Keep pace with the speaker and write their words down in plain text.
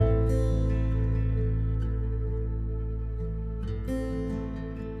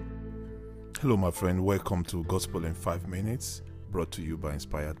Hello, my friend. Welcome to Gospel in 5 Minutes, brought to you by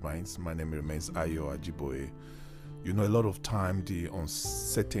Inspired Minds. My name remains Ayo Ajiboye. You know, a lot of time, the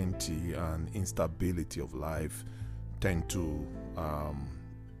uncertainty and instability of life tend to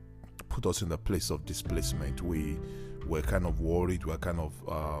put us in the place of displacement. We're kind of worried. We're kind of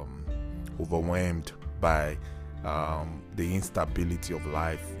overwhelmed by the instability of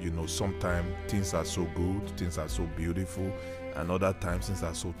life. You know, sometimes things are so good, things are so beautiful, and other times things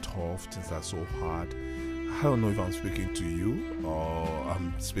are so tough, things are so hard. I don't know if I'm speaking to you or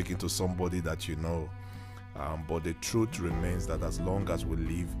I'm speaking to somebody that you know, but the truth remains that as long as we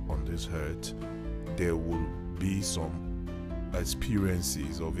live on this earth, there will be some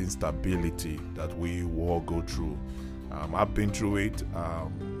experiences of instability that we will all go through. I've been through it,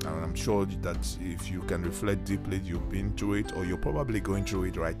 and I'm sure that if you can reflect deeply, you've been through it, or you're probably going through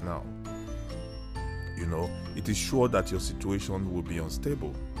it right now. You know, it is sure that your situation will be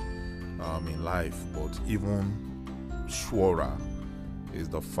unstable in life, but even surer is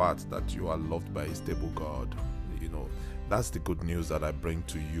the fact that you are loved by a stable God. You know, that's the good news that I bring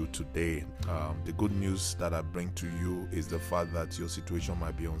to you today. The good news that I bring to you is the fact that your situation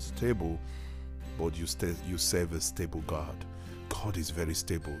might be unstable, but you serve a stable God. God is very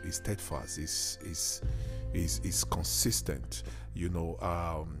stable. He's steadfast. He's consistent. You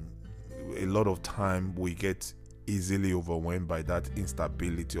know, a lot of time we get easily overwhelmed by that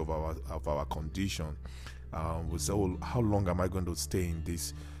instability of our condition. We say, "Oh, how long am I going to stay in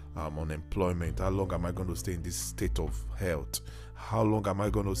this unemployment? How long am I going to stay in this state of health? How long am I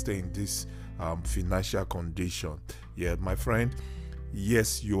going to stay in this financial condition?" Yeah, my friend,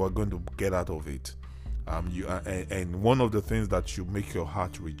 yes, you are going to get out of it. And one of the things that should make your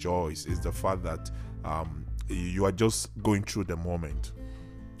heart rejoice is the fact that you are just going through the moment.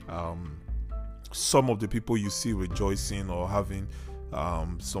 Some of the people you see rejoicing or having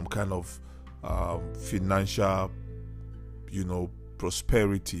some kind of financial,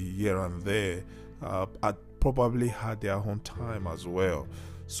 prosperity here and there, probably had their own time as well.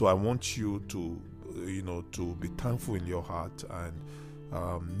 So I want you to, to be thankful in your heart and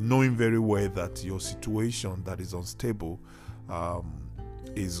knowing very well that your situation that is unstable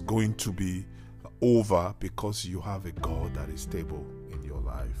is going to be over because you have a God that is stable in your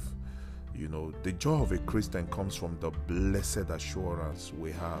life. You know, the joy of a Christian comes from the blessed assurance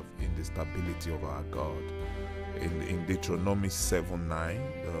we have in the stability of our God. In Deuteronomy 7:9,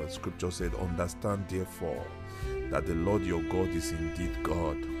 the scripture said, "Understand therefore that the Lord your God is indeed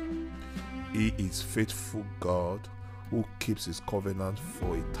God. He is faithful God, who keeps his covenant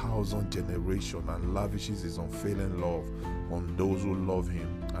for 1,000 generations and lavishes his unfailing love on those who love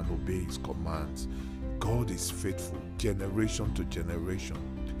him and obey his commands." God is faithful generation to generation.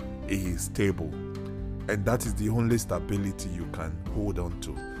 He is stable, and that is the only stability you can hold on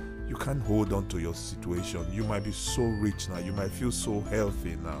to. You can't hold on to your situation. You might be so rich now, you might feel so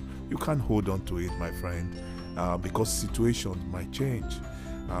healthy now. You can't hold on to it, my friend, because situations might change.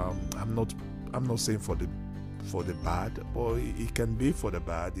 I'm not saying for the bad, but it can be for the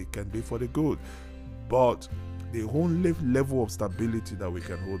bad, it can be for the good. But the only level of stability that we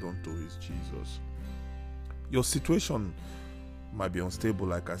can hold on to is Jesus. Your situation might be unstable,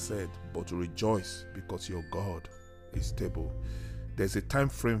 like I said, but rejoice because your God is stable. There's a time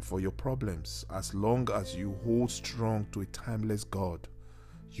frame for your problems. As long as you hold strong to a timeless God,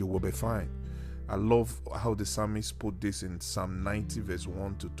 you will be fine. I love how the psalmist put this in Psalm 90 verse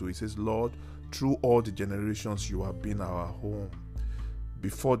 1-2. He says, "Lord, through all the generations you have been our home.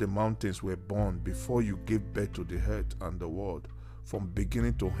 Before the mountains were born, before you gave birth to the earth and the world, from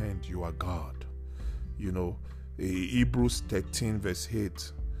beginning to end, you are God." You know, Hebrews 13 verse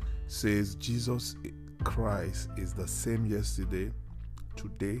 8 says, "Jesus Christ is the same yesterday,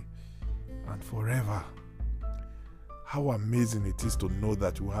 today, and forever." How amazing it is to know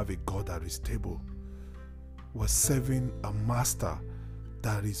that we have a God that is stable. We're serving a master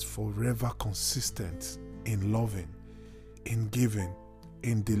that is forever consistent in loving, in giving,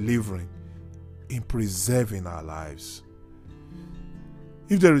 in delivering, in preserving our lives.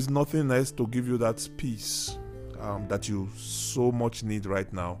 If there is nothing else to give you that peace that you so much need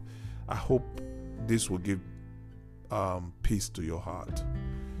right now, I hope this will give peace to your heart.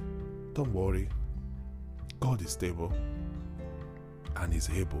 Don't worry. God is stable and is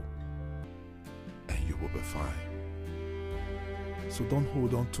able, and you will be fine. So don't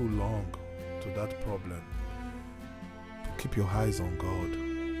hold on too long to that problem. Keep your eyes on God,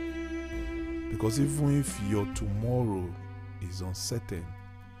 because even if your tomorrow is uncertain,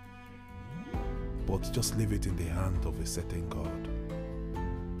 but just leave it in the hand of a certain God.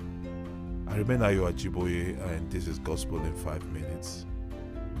 I remain Ayo Ajiboye, and this is Gospel in 5 Minutes.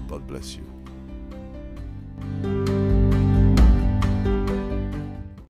 God bless you.